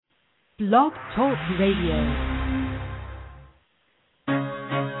Blog Talk Radio.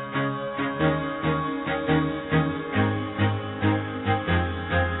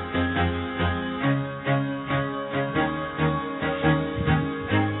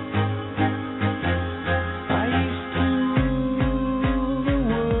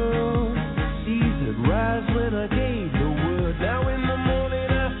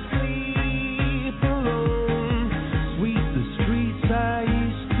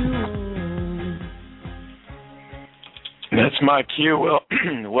 That's my cue. Well,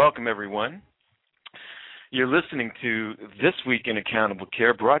 welcome, everyone. You're listening to This Week in Accountable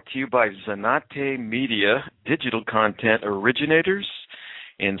Care, brought to you by Zanate Media, digital content originators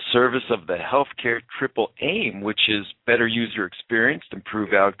in service of the healthcare triple aim, which is better user experience,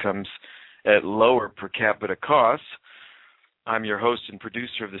 improve outcomes at lower per capita costs. I'm your host and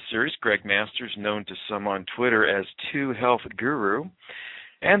producer of the series, Greg Masters, known to some on Twitter as 2Health Guru,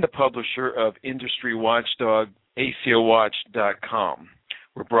 and the publisher of industry watchdog ACOWatch.com.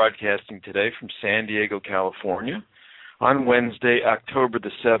 We're broadcasting today from San Diego, California, on Wednesday, October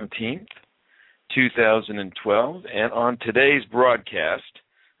the 17th, 2012. And on today's broadcast,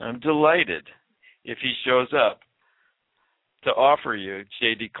 I'm delighted, if he shows up, to offer you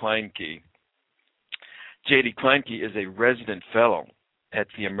J.D. Kleinke. J.D. Kleinke is a resident fellow at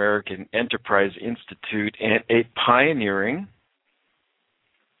the American Enterprise Institute and a pioneering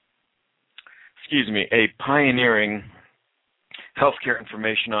healthcare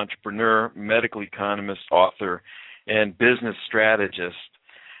information entrepreneur, medical economist, author, and business strategist.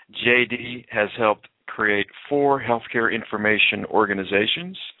 JD has helped create 4 healthcare information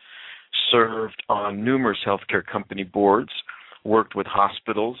organizations, served on numerous healthcare company boards, worked with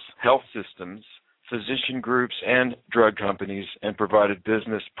hospitals, health systems, physician groups, and drug companies, and provided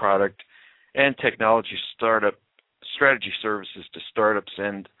business, product, and technology strategy services to startups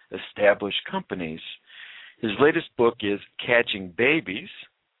and established companies. His latest book is Catching Babies,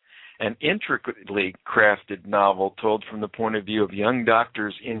 an intricately crafted novel told from the point of view of young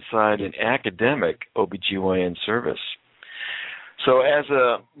doctors inside an academic OBGYN service. So as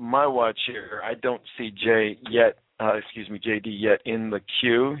my watch here, I don't see JD yet in the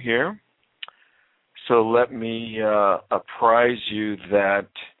queue here. So let me apprise you that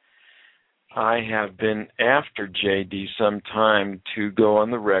I have been after JD some time to go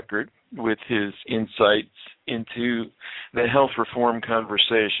on the record with his insights into the health reform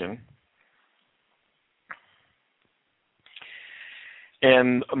conversation.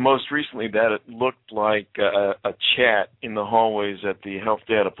 And most recently that it looked like a chat in the hallways at the Health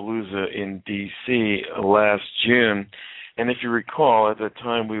Data Palooza in D.C. last June. And if you recall, at that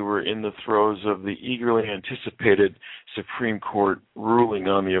time we were in the throes of the eagerly anticipated Supreme Court ruling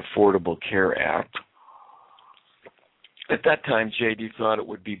on the Affordable Care Act. At that time, JD thought it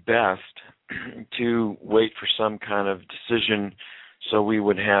would be best to wait for some kind of decision so we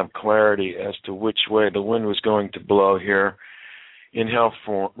would have clarity as to which way the wind was going to blow here in health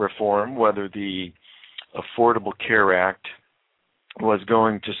reform, whether the Affordable Care Act was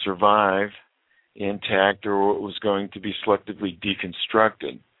going to survive intact or it was going to be selectively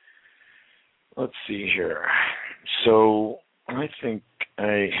deconstructed. Let's see here. So I think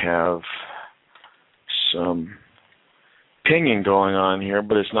I have some pinging going on here,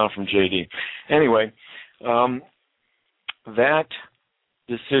 but it's not from JD. Anyway, that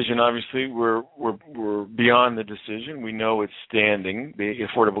decision, obviously, we're beyond the decision. We know it's standing, the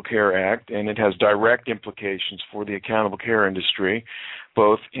Affordable Care Act, and it has direct implications for the accountable care industry,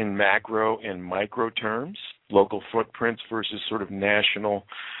 both in macro and micro terms, local footprints versus sort of national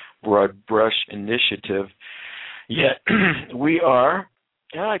broad brush initiative. Yet we are,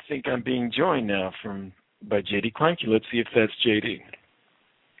 I think I'm being joined now by J.D. Kleinke. Let's see if that's J.D.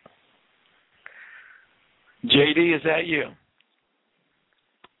 J.D., is that you?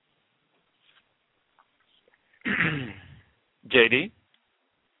 J.D.?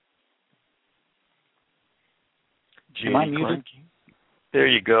 Am I muted? There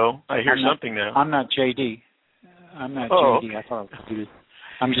you go. I hear something now. I'm not J.D. JD. I thought I was muted.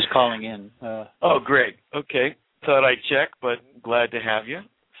 I'm just calling in. Great. Okay. Thought I'd check, but glad to have you.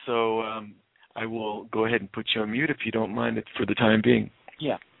 So I will go ahead and put you on mute if you don't mind it for the time being.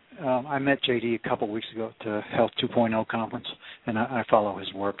 Yeah. I met JD a couple of weeks ago at the Health 2.0 conference, and I follow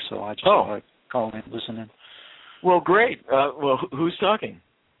his work, so I just thought I'd call in, listen in. Well, great. Who's talking?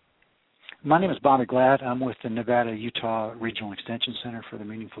 My name is Bobby Glad. I'm with the Nevada-Utah Regional Extension Center for the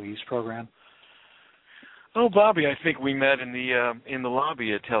Meaningful Use Program. Oh, Bobby, I think we met in the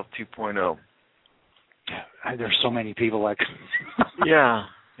lobby at Health 2.0. There's so many people like. Yeah.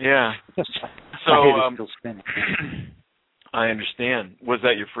 So I understand. Was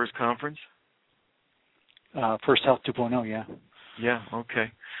that your first conference? First Health 2.0, yeah. Yeah,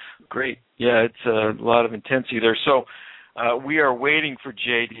 okay. Great. Yeah, it's a lot of intensity there. So we are waiting for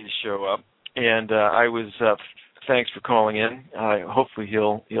JD to show up, and thanks for calling in. Hopefully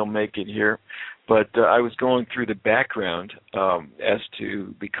he'll make it here. But I was going through the background as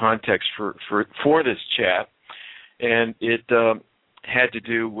to the context for this chat, and it had to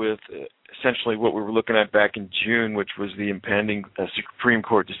do with essentially what we were looking at back in June, which was the impending Supreme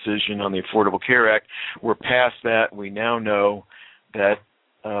Court decision on the Affordable Care Act. We're past that. We now know that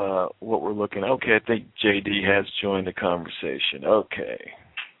what we're looking at. Okay, I think JD has joined the conversation. Okay.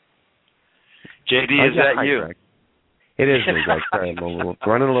 JD, is that you? Greg. It is me, Greg. Sorry, we're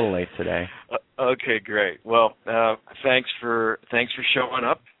running a little late today. Okay, great. Well, thanks for showing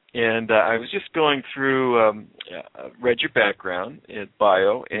up. And I was just going through, read your background,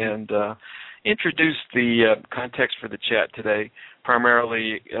 bio, and introduced the context for the chat today,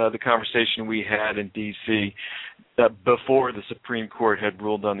 primarily the conversation we had in D.C. Before the Supreme Court had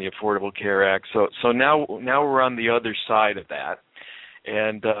ruled on the Affordable Care Act. So now we're on the other side of that.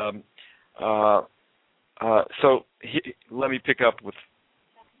 And let me pick up with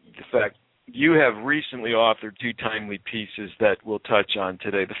the fact you have recently authored 2 timely pieces that we'll touch on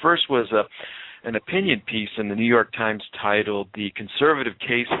today. The first was an opinion piece in the New York Times titled "The Conservative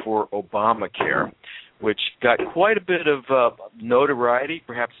Case for Obamacare," which got quite a bit of notoriety,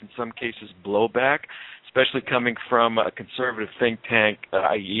 perhaps in some cases blowback, especially coming from a conservative think tank,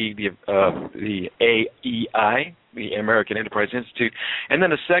 i.e. the AEI, the American Enterprise Institute, and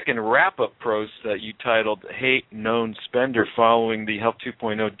then a second wrap-up post that you titled "Hate Known Spender" following the Health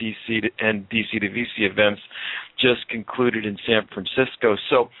 2.0 DC and DC to VC events just concluded in San Francisco.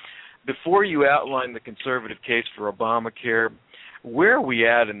 So before you outline the conservative case for Obamacare, where are we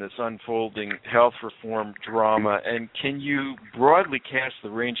at in this unfolding health reform drama, and can you broadly cast the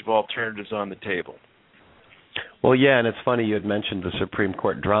range of alternatives on the table? Well, yeah, and it's funny you had mentioned the Supreme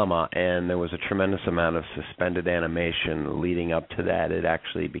Court drama, and there was a tremendous amount of suspended animation leading up to that. It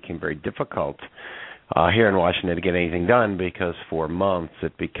actually became very difficult here in Washington to get anything done because for months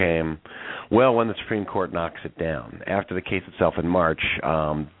it became, well, when the Supreme Court knocks it down. After the case itself in March,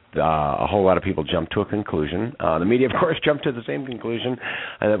 a whole lot of people jumped to a conclusion. The media, of course, jumped to the same conclusion,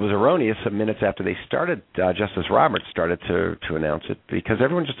 and it was erroneous minutes after they started, Justice Roberts started to announce it, because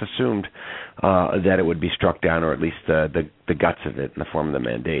everyone just assumed that it would be struck down, or at least the guts of it in the form of the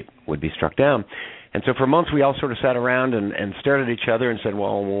mandate would be struck down. And so for months we all sort of sat around and stared at each other and said,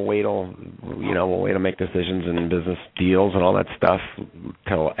 well, we'll wait to make decisions and business deals and all that stuff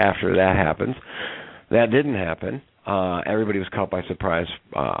till after that happens. That didn't happen. Everybody was caught by surprise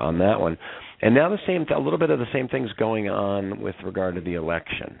on that one. And now a little bit of the same thing's going on with regard to the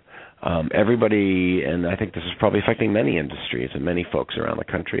election. Everybody, and I think this is probably affecting many industries and many folks around the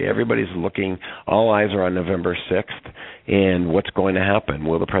country, everybody's looking, all eyes are on November 6th, and what's going to happen?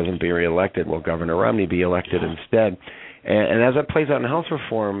 Will the president be reelected? Will Governor Romney be elected instead? And as that plays out in health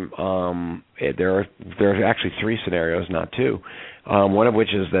reform, there are actually 3 scenarios, not 2. One of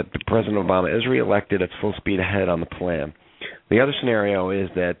which is that President Obama is reelected at full speed ahead on the plan. The other scenario is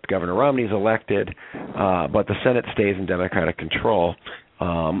that Governor Romney is elected, but the Senate stays in Democratic control,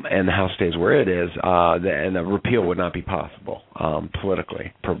 and the House stays where it is, and a repeal would not be possible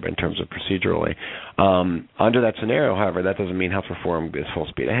politically in terms of procedurally. Under that scenario, however, that doesn't mean health reform is full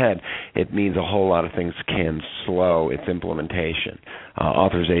speed ahead. It means a whole lot of things can slow its implementation.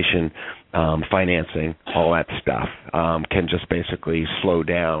 Authorization, financing, all that stuff can just basically slow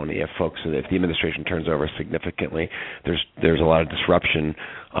down if the administration turns over significantly. There's a lot of disruption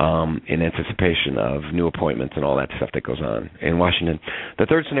in anticipation of new appointments and all that stuff that goes on in Washington. The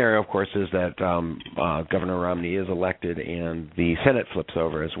third scenario, of course, is that Governor Romney is elected and the Senate flips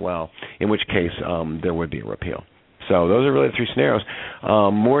over as well, in which case there would be a repeal. So those are really the 3 scenarios.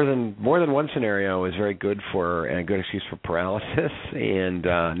 More than one scenario is very good for and a good excuse for paralysis and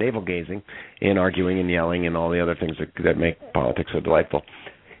navel gazing and arguing and yelling and all the other things that make politics so delightful.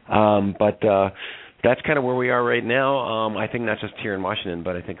 But that's kind of where we are right now. I think not just here in Washington,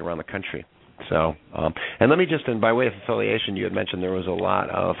 but I think around the country. So, and let me just, and by way of affiliation, you had mentioned there was a lot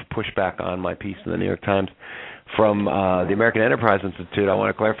of pushback on my piece in the New York Times from the American Enterprise Institute. I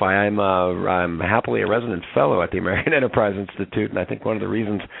want to clarify, I'm happily a resident fellow at the American Enterprise Institute, and I think one of the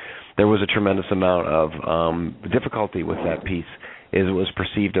reasons there was a tremendous amount of difficulty with that piece is it was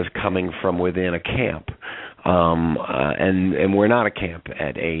perceived as coming from within a camp. And we're not a camp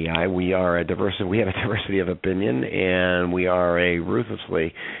at AEI. We have a diversity of opinion, and we are a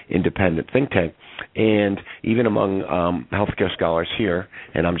ruthlessly independent think tank. And even among healthcare scholars here,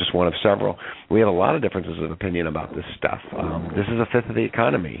 and I'm just one of several, we have a lot of differences of opinion about this stuff. This is a fifth of the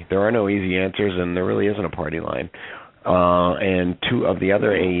economy. There are no easy answers, and there really isn't a party line. And two of the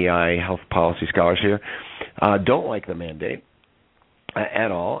other AEI health policy scholars here don't like the mandate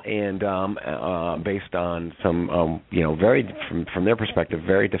at all, and based on some, very, from their perspective,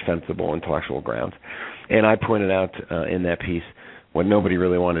 very defensible intellectual grounds. And I pointed out in that piece what nobody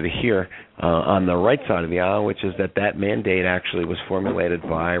really wanted to hear on the right side of the aisle, which is that mandate actually was formulated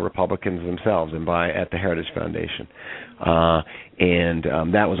by Republicans themselves and at the Heritage Foundation.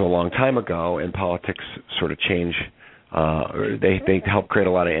 And that was a long time ago, and politics sort of change. They help create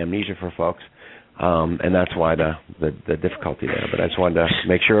a lot of amnesia for folks. And that's why the difficulty there. But I just wanted to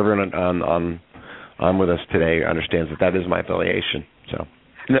make sure everyone on with us today understands that is my affiliation. So.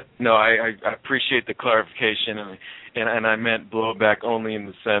 No, I appreciate the clarification, and I meant blowback only in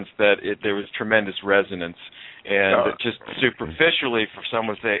the sense that there was tremendous resonance, and just superficially for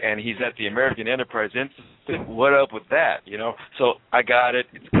someone to say, and he's at the American Enterprise Institute, what up with that? So I got it.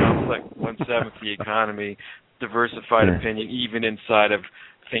 It's complex, 1/7 the economy, diversified opinion, even inside of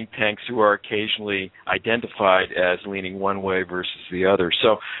think tanks who are occasionally identified as leaning one way versus the other.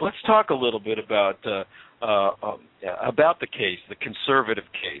 So let's talk a little bit about the case, the conservative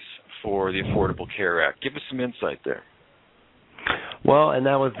case for the Affordable Care Act. Give us some insight there. Well, and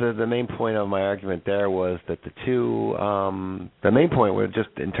that was the main point of my argument there, was that the main point was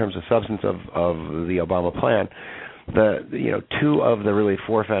just in terms of substance of the Obama plan, two of the really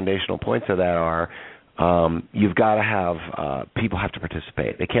four foundational points of that are, you've got to have people have to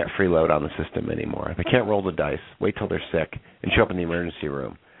participate. They can't freeload on the system anymore. They can't roll the dice, wait till they're sick, and show up in the emergency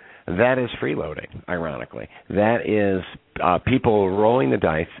room. That is freeloading, ironically. That is people rolling the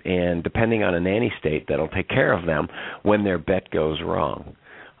dice and depending on a nanny state that'll take care of them when their bet goes wrong.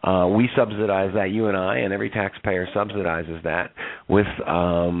 We subsidize that, you and I, and every taxpayer subsidizes that with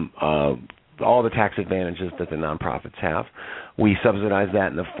all the tax advantages that the nonprofits have. We subsidize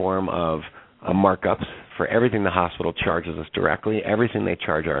that in the form of markups for everything the hospital charges us directly, everything they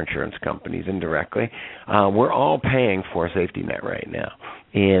charge our insurance companies indirectly. We're all paying for a safety net right now.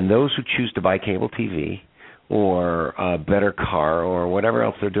 And those who choose to buy cable TV or a better car or whatever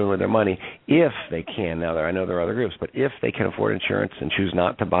else they're doing with their money, if they can, now I know there are other groups, but if they can afford insurance and choose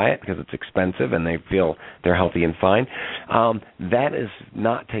not to buy it because it's expensive and they feel they're healthy and fine, that is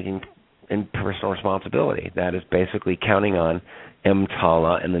not taking in personal responsibility. That is basically counting on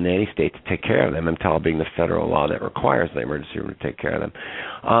EMTALA and the nanny state to take care of them, EMTALA being the federal law that requires the emergency room to take care of them.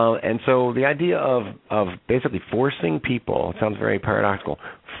 And so the idea of basically forcing people, it sounds very paradoxical,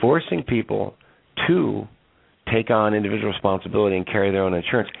 forcing people to take on individual responsibility and carry their own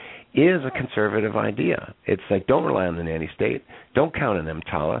insurance is a conservative idea. It's like, don't rely on the nanny state, don't count on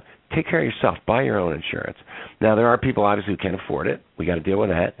EMTALA, take care of yourself, buy your own insurance. Now, there are people, obviously, who can't afford it. We got to deal with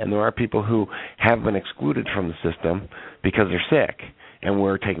that. And there are people who have been excluded from the system because they're sick, and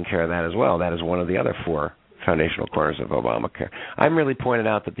we're taking care of that as well. That is one of the other four foundational corners of Obamacare. I'm really pointed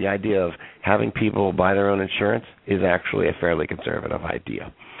out that the idea of having people buy their own insurance is actually a fairly conservative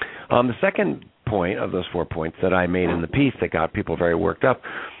idea. The second point of those 4 points that I made in the piece that got people very worked up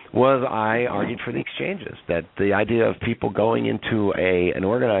was I argued for the exchanges, that the idea of people going into an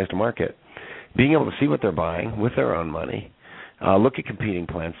organized market, being able to see what they're buying with their own money, look at competing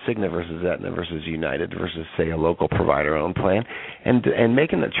plans, Cigna versus Aetna versus United versus, say, a local provider-owned plan, and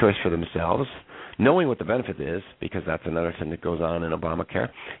making that choice for themselves, knowing what the benefit is, because that's another thing that goes on in Obamacare,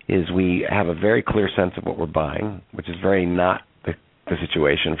 is we have a very clear sense of what we're buying, which is very not the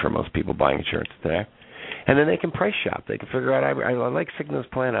situation for most people buying insurance today. And then they can price shop. They can figure out, I like Cigna's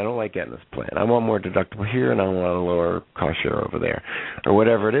plan, I don't like Aetna's plan. I want more deductible here, and I want a lower cost share over there, or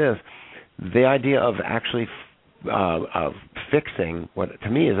whatever it is. The idea of actually of fixing what, to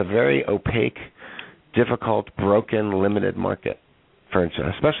me, is a very opaque, difficult, broken, limited market,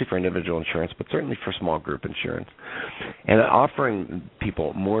 especially for individual insurance, but certainly for small group insurance, and offering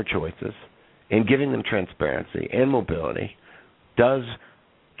people more choices and giving them transparency and mobility does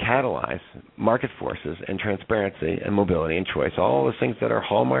catalyze market forces and transparency and mobility and choice, all those things that are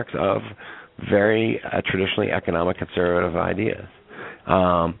hallmarks of very traditionally economic conservative ideas.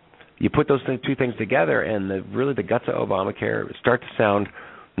 You put those two things together, and really the guts of Obamacare start to sound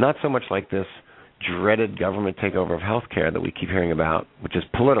not so much like this dreaded government takeover of health care that we keep hearing about, which is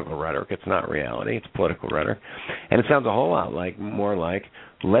political rhetoric. It's not reality. It's political rhetoric. And it sounds a whole lot more like,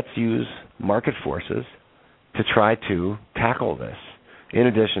 let's use market forces to try to tackle this, in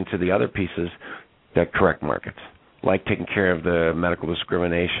addition to the other pieces that correct markets, like taking care of the medical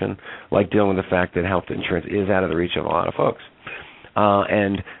discrimination, like dealing with the fact that health insurance is out of the reach of a lot of folks.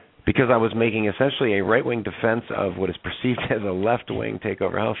 And because I was making essentially a right-wing defense of what is perceived as a left-wing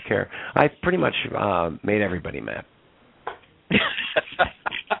takeover healthcare, I pretty much made everybody mad.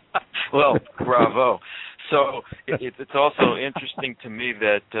 Well, bravo. So it's also interesting to me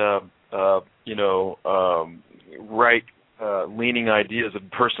that right-leaning ideas of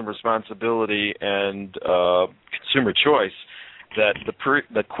personal responsibility and consumer choice, that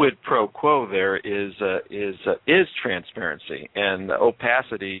the quid pro quo there is transparency, and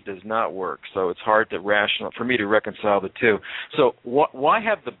opacity does not work. So it's hard for me to reconcile the two. So why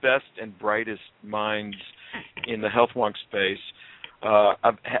have the best and brightest minds in the health wonk space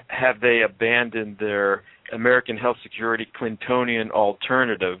have they abandoned their American health security Clintonian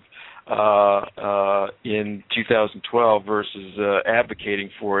alternative in 2012 versus advocating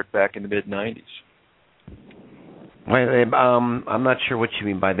for it back in the mid-90s? I'm not sure what you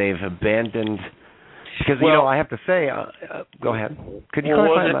mean by they've abandoned, because I have to say, go ahead. Could you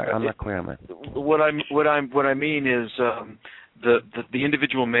clarify? I'm not clear on that. What I mean is the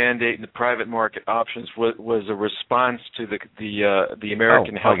individual mandate and the private market options was a response to the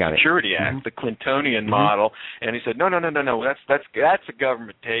American Health Security Act, the Clintonian model, and he said no, that's a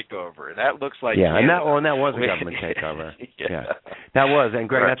government takeover. That looks like and that was a government takeover. That was, and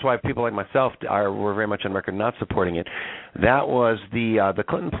Greg, that's why people like myself were very much on record not supporting it. That was the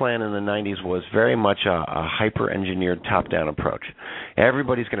Clinton plan in the 90s was very much a hyper-engineered top-down approach.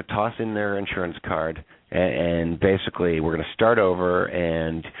 Everybody's going to toss in their insurance card, and basically we're going to start over,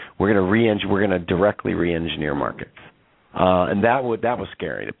 and we're going to directly re-engineer markets. And that was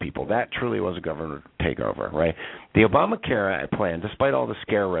scary to people. That truly was a government takeover, right? The Obamacare plan, despite all the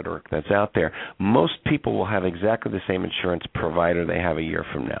scare rhetoric that's out there, most people will have exactly the same insurance provider they have a year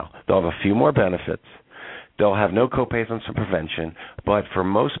from now. They'll have a few more benefits. They'll have no copays on some prevention, but for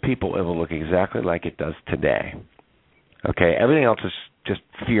most people, it will look exactly like it does today. Okay, everything else is just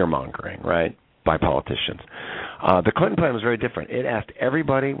fear-mongering, right, by politicians. The Clinton plan was very different. It asked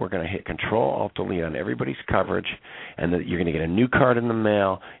everybody, we're going to hit Control-Alt-Delete on everybody's coverage, and that you're going to get a new card in the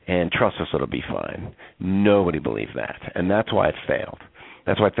mail, and trust us, it'll be fine. Nobody believed that, and that's why it failed.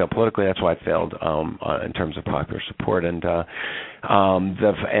 That's why it failed politically. That's why it failed in terms of popular support, and that's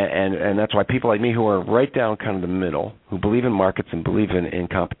why people like me who are right down kind of the middle, who believe in markets and believe in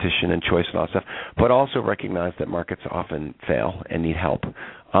competition and choice and all that stuff, but also recognize that markets often fail and need help,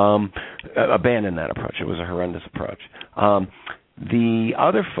 abandon that approach. It was a horrendous approach. The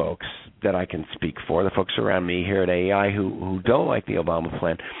other folks that I can speak for, the folks around me here at AEI who don't like the Obama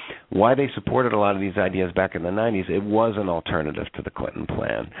plan, why they supported a lot of these ideas back in the 90s, it was an alternative to the Clinton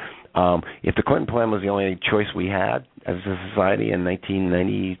plan. If the Clinton plan was the only choice we had as a society in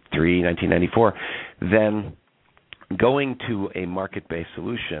 1993, 1994, then going to a market-based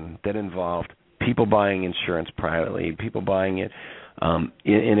solution that involved people buying insurance privately, people buying it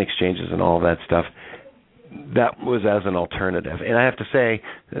in exchanges and all of that stuff, that was as an alternative. And I have to say,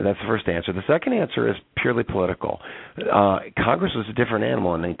 that's the first answer. The second answer is purely political. Congress was a different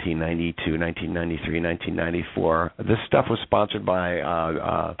animal in 1992, 1993, 1994. This stuff was sponsored by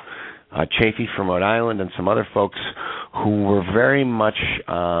Chafee from Rhode Island and some other folks who were very much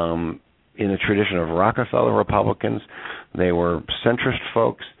in the tradition of Rockefeller Republicans. They were centrist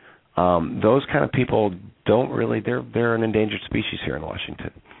folks. Those kind of people they're an endangered species here in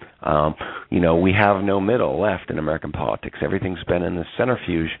Washington. We have no middle left in American politics. Everything's been in the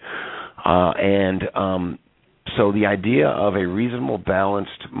centrifuge. So the idea of a reasonable,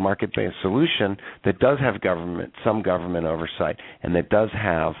 balanced, market-based solution that does have some government oversight, and that does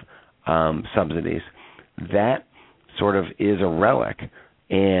have subsidies, that sort of is a relic.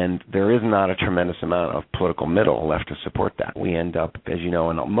 And there is not a tremendous amount of political middle left to support that. We end up, as you know,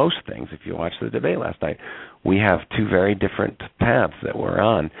 in most things, if you watched the debate last night, we have two very different paths that we're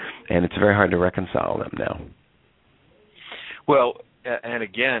on, and it's very hard to reconcile them now. Well, and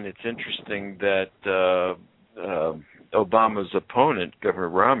again, it's interesting that Obama's opponent, Governor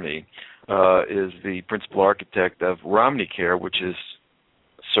Romney, is the principal architect of Romney Care, which is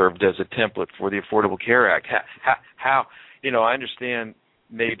served as a template for the Affordable Care Act. How I understand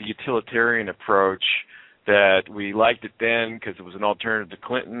maybe utilitarian approach that we liked it then because it was an alternative to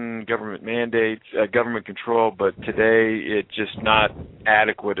Clinton, government mandates, government control, but today it's just not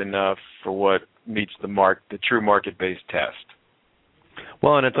adequate enough for what meets the true market-based test.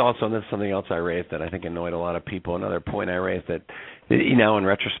 Well, and it's also, and this is something else I raised that I think annoyed a lot of people. Another point I raised that, in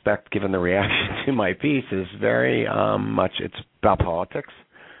retrospect, given the reaction to my piece, is very much, it's about politics.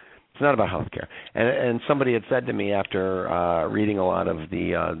 not about healthcare. And somebody had said to me after reading a lot of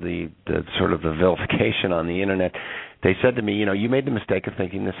the sort of the vilification on the internet, they said to me, you made the mistake of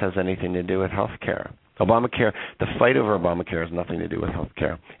thinking this has anything to do with healthcare. Obamacare, the fight over Obamacare has nothing to do with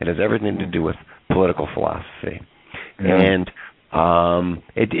healthcare. It has everything to do with political philosophy. And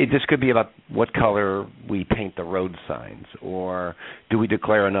this could be about what color we paint the road signs, or do we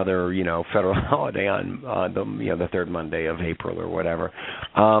declare another, federal holiday on the third Monday of April or whatever.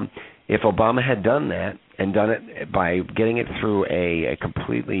 If Obama had done that and done it by getting it through a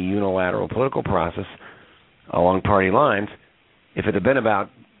completely unilateral political process along party lines, if it had been about,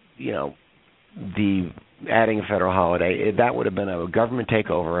 the adding a federal holiday, that would have been a government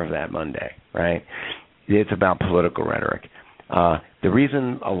takeover of that Monday, right? It's about political rhetoric. The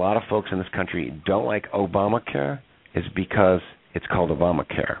reason a lot of folks in this country don't like Obamacare is because it's called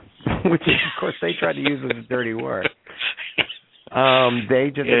Obamacare, which is, of course, they try to use as a dirty word.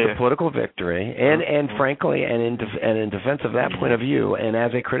 They just it's a political victory, and frankly, and in defense of that point of view, and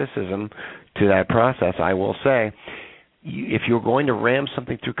as a criticism to that process, I will say, if you're going to ram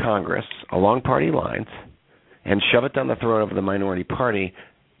something through Congress along party lines and shove it down the throat of the minority party,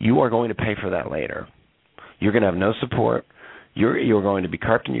 you are going to pay for that later. You're going to have no support. You're going to be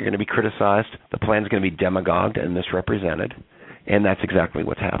carped and you're going to be criticized. The plan's going to be demagogued and misrepresented, and that's exactly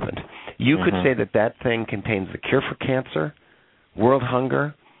what's happened. You could say that thing contains the cure for cancer, world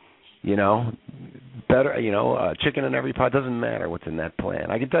hunger, better, chicken in every pot. Doesn't matter what's in that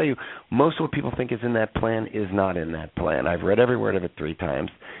plan. I can tell you, most of what people think is in that plan is not in that plan. I've read every word of it 3 times.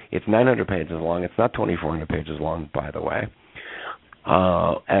 It's 900 pages long. It's not 2,400 pages long, by the way,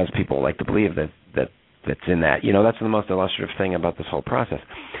 as people like to believe that's in that. That's the most illustrative thing about this whole process.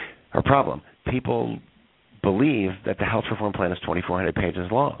 Or problem. People believe that the health reform plan is 2,400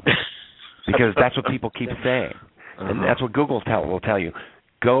 pages long because that's what people keep saying. And that's what Google will tell you.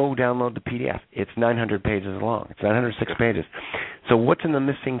 Go download the PDF. It's 900 pages long. It's 906 pages. So what's in the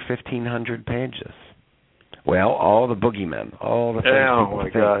missing 1,500 pages? Well, all the boogeymen, all the things people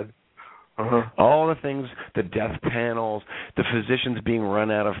think. God. All the things, the death panels, the physicians being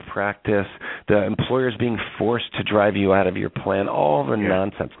run out of practice, the employers being forced to drive you out of your plan, all the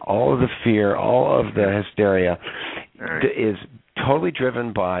nonsense, all of the fear, all of the hysteria is totally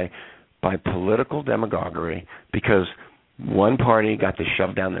driven by political demagoguery because one party got this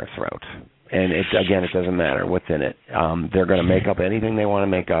shoved down their throat. And, it doesn't matter what's in it. They're going to make up anything they want to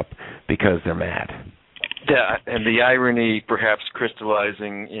make up because they're mad. Yeah, and the irony perhaps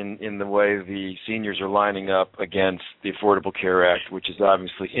crystallizing in the way the seniors are lining up against the Affordable Care Act, which is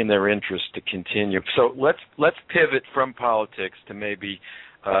obviously in their interest to continue. So let's pivot from politics to maybe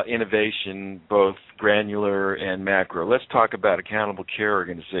innovation, both granular and macro. Let's talk about accountable care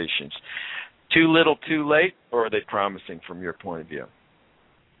organizations. Too little, too late, or are they promising from your point of view?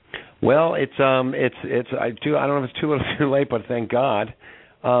 Well, I don't know if it's too little, too late, but thank God.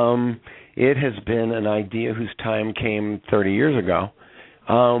 It has been an idea whose time came 30 years ago,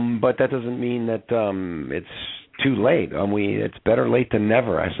 but that doesn't mean that it's too late. It's better late than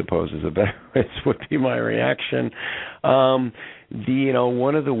never, I suppose, would be my reaction. One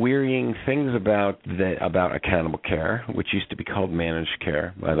of the wearying things about accountable care, which used to be called managed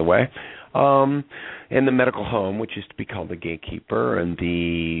care, by the way, and the medical home, which used to be called the gatekeeper, and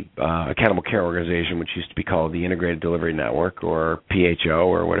the accountable care organization, which used to be called the Integrated Delivery Network, or PHO,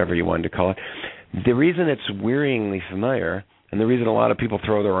 or whatever you wanted to call it. The reason it's wearyingly familiar, and the reason a lot of people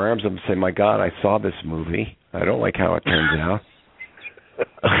throw their arms up and say, my God, I saw this movie, I don't like how it turns out,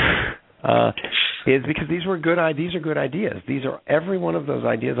 is because these are good ideas. These are every one of those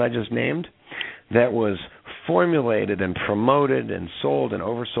ideas I just named that was formulated and promoted and sold and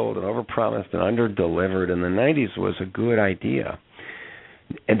oversold and overpromised and underdelivered in the 90s was a good idea.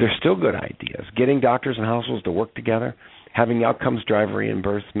 And they're still good ideas. Getting doctors and hospitals to work together, having outcomes drive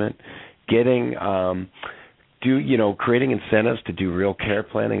reimbursement, creating incentives to do real care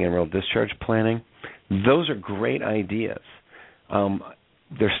planning and real discharge planning. Those are great ideas.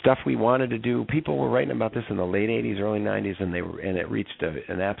 There's stuff we wanted to do. People were writing about this in the late 80s, early 90s, and it reached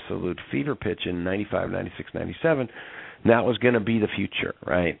an absolute fever pitch in 95, 96, 97. And that was going to be the future,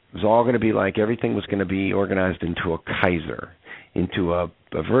 right? It was all going to be like everything was going to be organized into a Kaiser, into a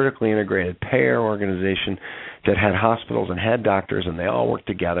vertically integrated payer organization that had hospitals and had doctors, and they all worked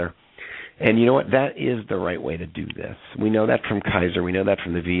together. And you know what? That is the right way to do this. We know that from Kaiser. We know that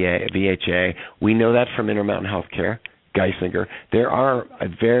from the VHA. We know that from Intermountain Healthcare. Geisinger. There are a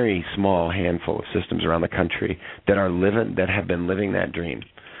very small handful of systems around the country that have been living that dream.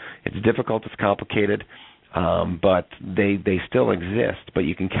 It's difficult, it's complicated, but they still exist, but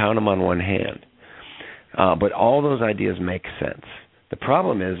you can count them on one hand. But all those ideas make sense. The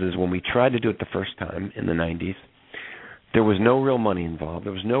problem is when we tried to do it the first time in the 90s, there was no real money involved.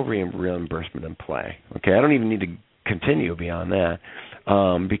 There was no reimbursement in play. Okay, I don't even need to continue beyond that,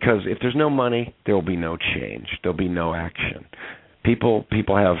 because if there's no money, there will be no change. There'll be no action. People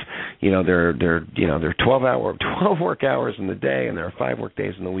have, their 12 work hours in the day, and there are 5 work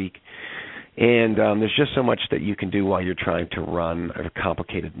days in the week. And there's just so much that you can do while you're trying to run a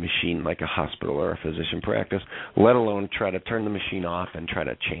complicated machine like a hospital or a physician practice, let alone try to turn the machine off and try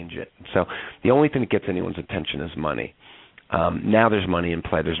to change it. So the only thing that gets anyone's attention is money. Now there's money in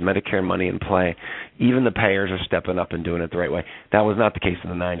play. There's Medicare money in play. Even the payers are stepping up and doing it the right way. That was not the case in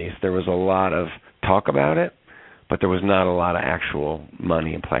the 90s. There was a lot of talk about it, but there was not a lot of actual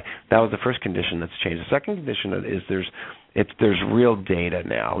money in play. That was the first condition that's changed. The second condition is there's real data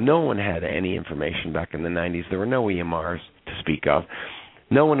now. No one had any information back in the 90s. There were no EMRs to speak of.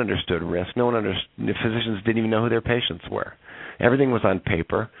 No one understood risk. The physicians didn't even know who their patients were. Everything was on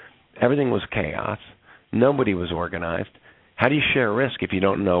paper. Everything was chaos. Nobody was organized. How do you share risk if you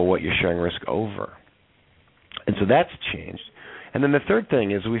don't know what you're sharing risk over? And so that's changed. And then the third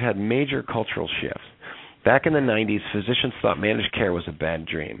thing is we've had major cultural shifts. Back in the 90s, physicians thought managed care was a bad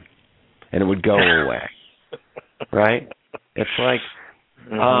dream, and it would go away, right? It's like,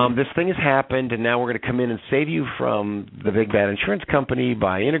 this thing has happened, and now we're going to come in and save you from the big bad insurance company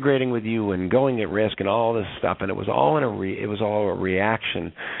by integrating with you and going at risk and all this stuff. And it was all a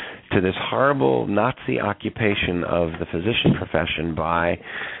reaction to this horrible Nazi occupation of the physician profession by,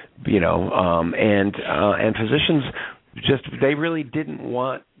 and physicians they really didn't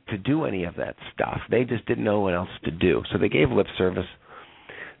want to do any of that stuff. They just didn't know what else to do, so they gave lip service.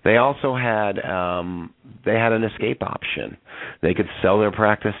 They also had an escape option. They could sell their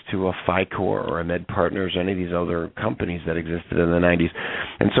practice to a FICOR or a Med Partners or any of these other companies that existed in the 90s.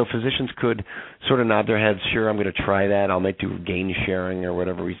 And so physicians could sort of nod their heads, sure, I'm going to try that. I'll make do gain sharing or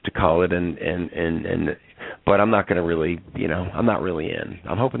whatever we used to call it, but I'm not going to really, I'm not really in.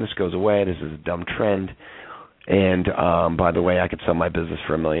 I'm hoping this goes away. This is a dumb trend. And by the way, I could sell my business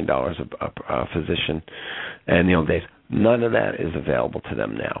for $1 million a physician. And in the old days, none of that is available to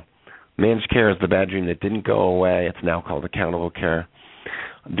them now. Managed care is the bad dream that didn't go away. It's now called accountable care.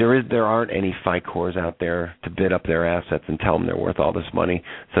 There aren't any FICORs out there to bid up their assets and tell them they're worth all this money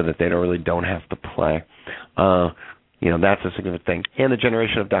so that they don't have to play. That's a significant thing. And the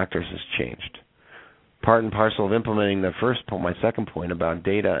generation of doctors has changed. Part and parcel of implementing my second point about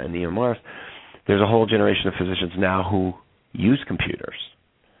data and EMRs, there's a whole generation of physicians now who use computers,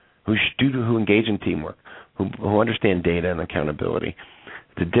 who engage in teamwork, who understand data and accountability.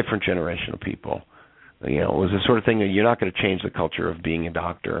 It's a different generation of people. It was the sort of thing that you're not going to change the culture of being a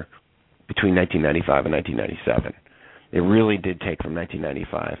doctor between 1995 and 1997. It really did take from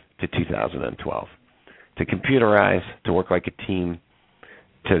 1995 to 2012 to computerize, to work like a team,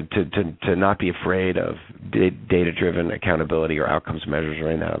 to not be afraid of data-driven accountability or outcomes measures or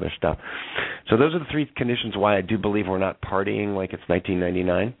any of that other stuff. So those are the three conditions why I do believe we're not partying like it's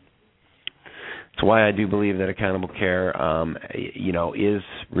 1999. It's why I do believe that accountable care, is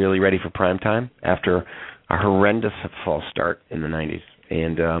really ready for prime time after a horrendous false start in the 90s.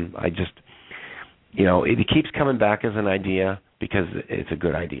 And it keeps coming back as an idea because it's a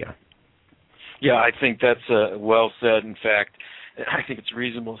good idea. Yeah, I think that's well said. In fact, I think it's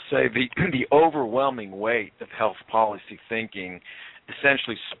reasonable to say the overwhelming weight of health policy thinking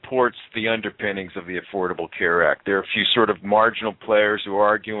essentially supports the underpinnings of the Affordable Care Act. There are a few sort of marginal players who are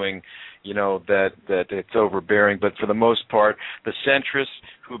arguing, that it's overbearing, but for the most part, the centrists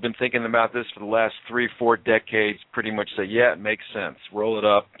who have been thinking about this for the last 3-4 decades pretty much say, yeah, it makes sense. Roll it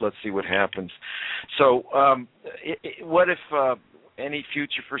up. Let's see what happens. So what if any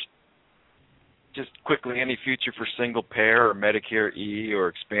future for single payer or Medicare E or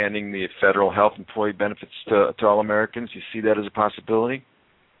expanding the federal health employee benefits to all Americans? You see that as a possibility?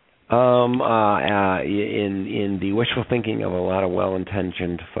 In the wishful thinking of a lot of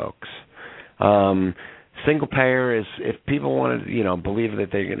well-intentioned folks. Single payer is, if people want to, believe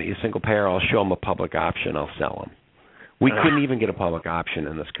that they're going to use single payer, I'll show them a public option, I'll sell them. We couldn't even get a public option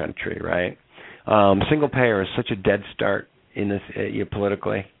in this country, right? Single payer is such a dead start in this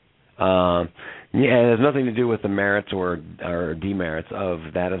politically. It has nothing to do with the merits or demerits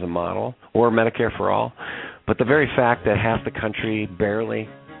of that as a model or Medicare for all, but the very fact that half the country barely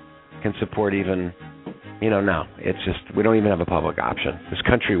can support even, no, it's just we don't even have a public option. This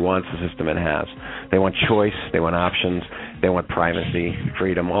country wants the system it has. They want choice, they want options, they want privacy,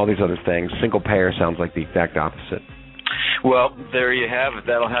 freedom, all these other things. Single payer sounds like the exact opposite. Well, there you have it.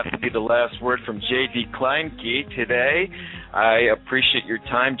 That'll have to be the last word from J.D. Kleinke today. I appreciate your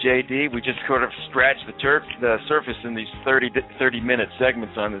time, J.D. We just sort of scratched the surface in these 30-minute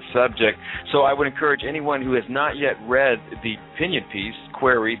segments on this subject. So I would encourage anyone who has not yet read the opinion piece,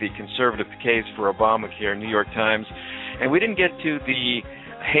 Query, the Conservative Case for Obamacare, New York Times. And we didn't get to the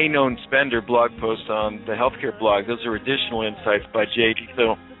Hey Known Spender blog post on the healthcare blog. Those are additional insights by J.D.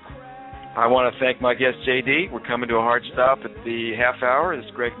 So I want to thank my guest, J.D. We're coming to a hard stop at the half hour. This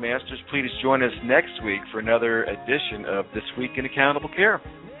is Greg Masters. Please join us next week for another edition of This Week in Accountable Care.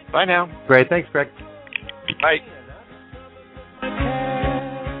 Bye now. Great. Thanks, Greg. Bye.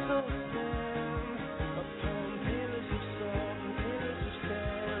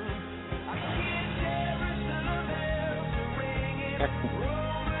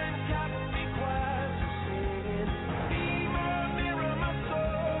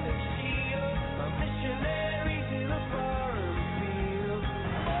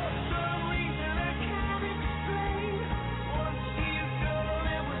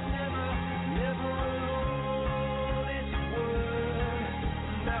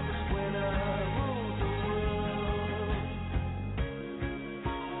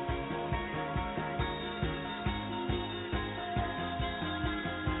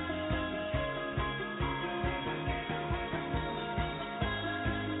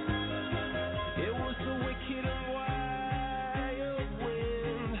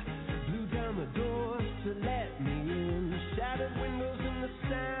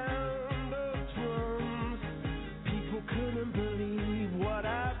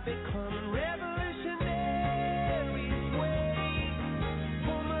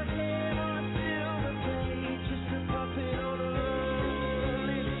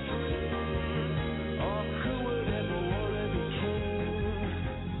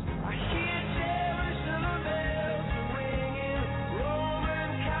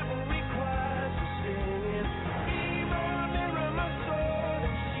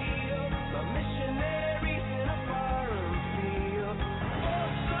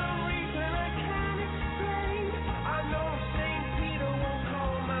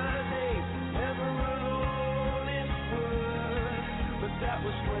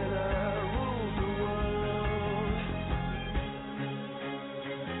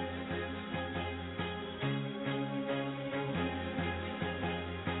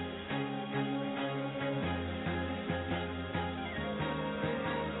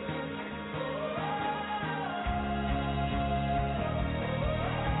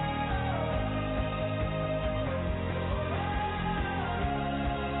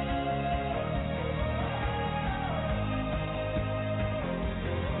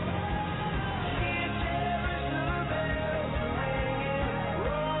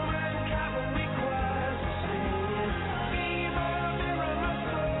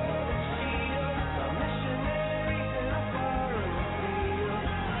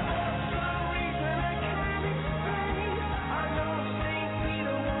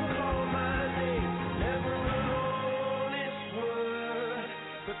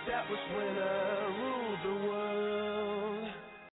 That was when I